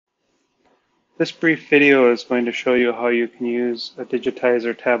This brief video is going to show you how you can use a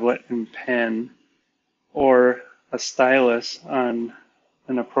digitizer tablet and pen or a stylus on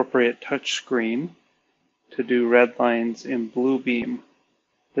an appropriate touch screen to do red lines in Bluebeam.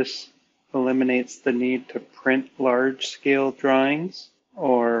 This eliminates the need to print large-scale drawings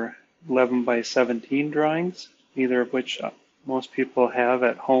or 11 by 17 drawings, neither of which most people have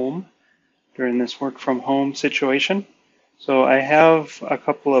at home during this work from home situation. So I have a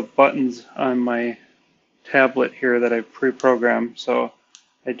couple of buttons on my tablet here that I've pre-programmed. So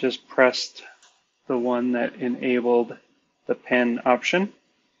I just pressed the one that enabled the pen option.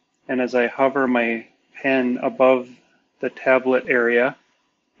 And as I hover my pen above the tablet area,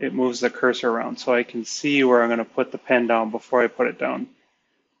 it moves the cursor around so I can see where I'm going to put the pen down before I put it down.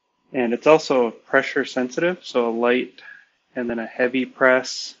 And it's also pressure sensitive, so a light and then a heavy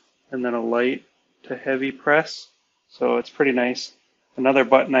press and then a light to heavy press. So it's pretty nice. Another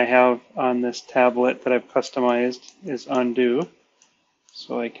button I have on this tablet that I've customized is undo.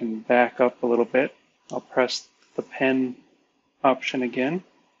 So I can back up a little bit. I'll press the pen option again,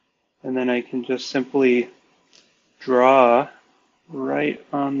 and then I can just simply draw right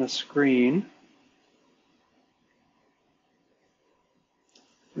on the screen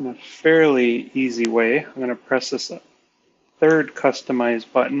in a fairly easy way. I'm going to press this third customize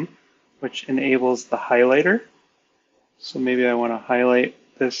button, which enables the highlighter. So maybe I want to highlight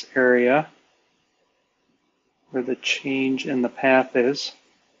this area where the change in the path is.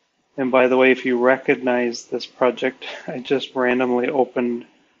 And by the way, if you recognize this project, I just randomly opened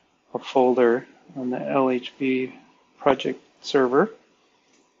a folder on the LHB project server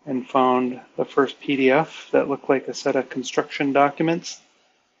and found the first PDF that looked like a set of construction documents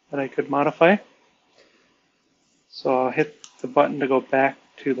that I could modify. So I'll hit the button to go back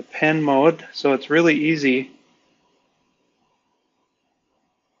to the pen mode. So it's really easy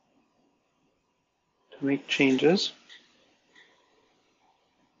to make changes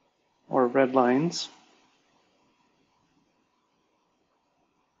or red lines.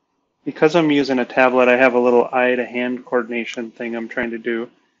 Because I'm using a tablet, I have a little eye to hand coordination thing I'm trying to do.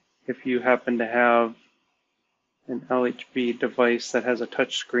 If you happen to have an LHB device that has a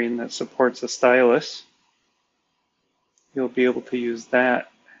touch screen that supports a stylus, you'll be able to use that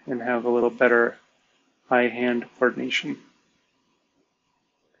and have a little better eye-hand coordination.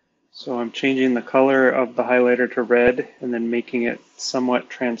 So I'm changing the color of the highlighter to red and then making it somewhat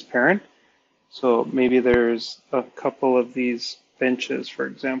transparent. So maybe there's a couple of these benches, for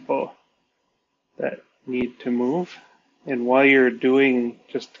example, that need to move. And while you're doing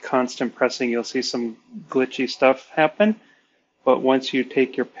just constant pressing, you'll see some glitchy stuff happen. But once you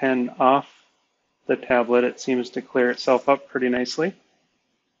take your pen off the tablet, it seems to clear itself up pretty nicely.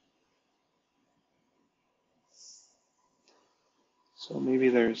 So maybe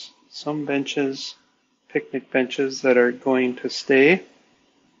there's some benches, picnic benches, that are going to stay.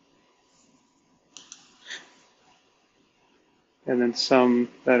 And then some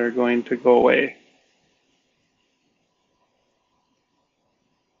that are going to go away.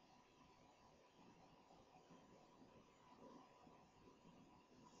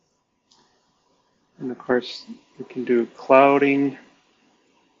 And of course, you can do clouding.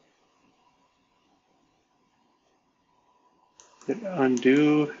 Hit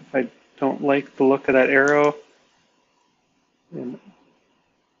undo if I don't like the look of that arrow, and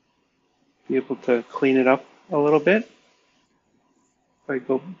be able to clean it up a little bit. If I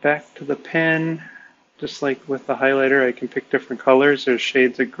go back to the pen, just like with the highlighter, I can pick different colors. There's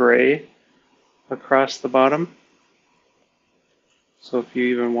shades of gray across the bottom. So if you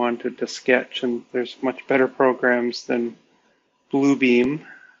even wanted to sketch, and there's much better programs than Bluebeam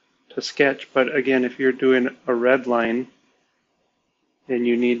to sketch, but again, if you're doing a red line and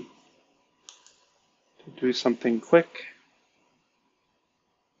you need to do something quick,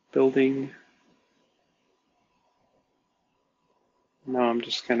 building. Now I'm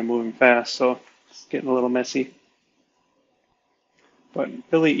just kind of moving fast, so it's getting a little messy. But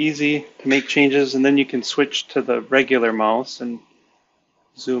really easy to make changes, and then you can switch to the regular mouse and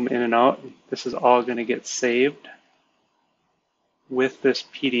zoom in and out. This is all going to get saved with this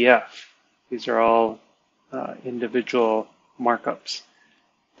PDF. These are all individual markups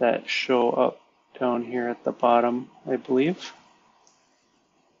that show up down here at the bottom, I believe.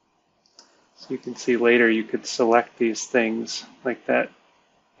 So you can see later you could select these things like that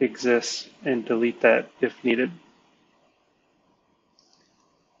exists and delete that if needed.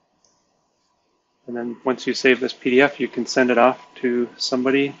 And then once you save this PDF, you can send it off to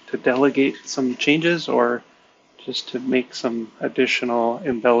somebody to delegate some changes or just to make some additional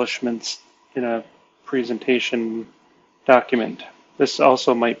embellishments in a presentation document. This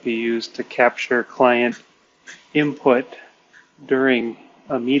also might be used to capture client input during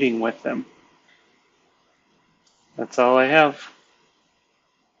a meeting with them. That's all I have.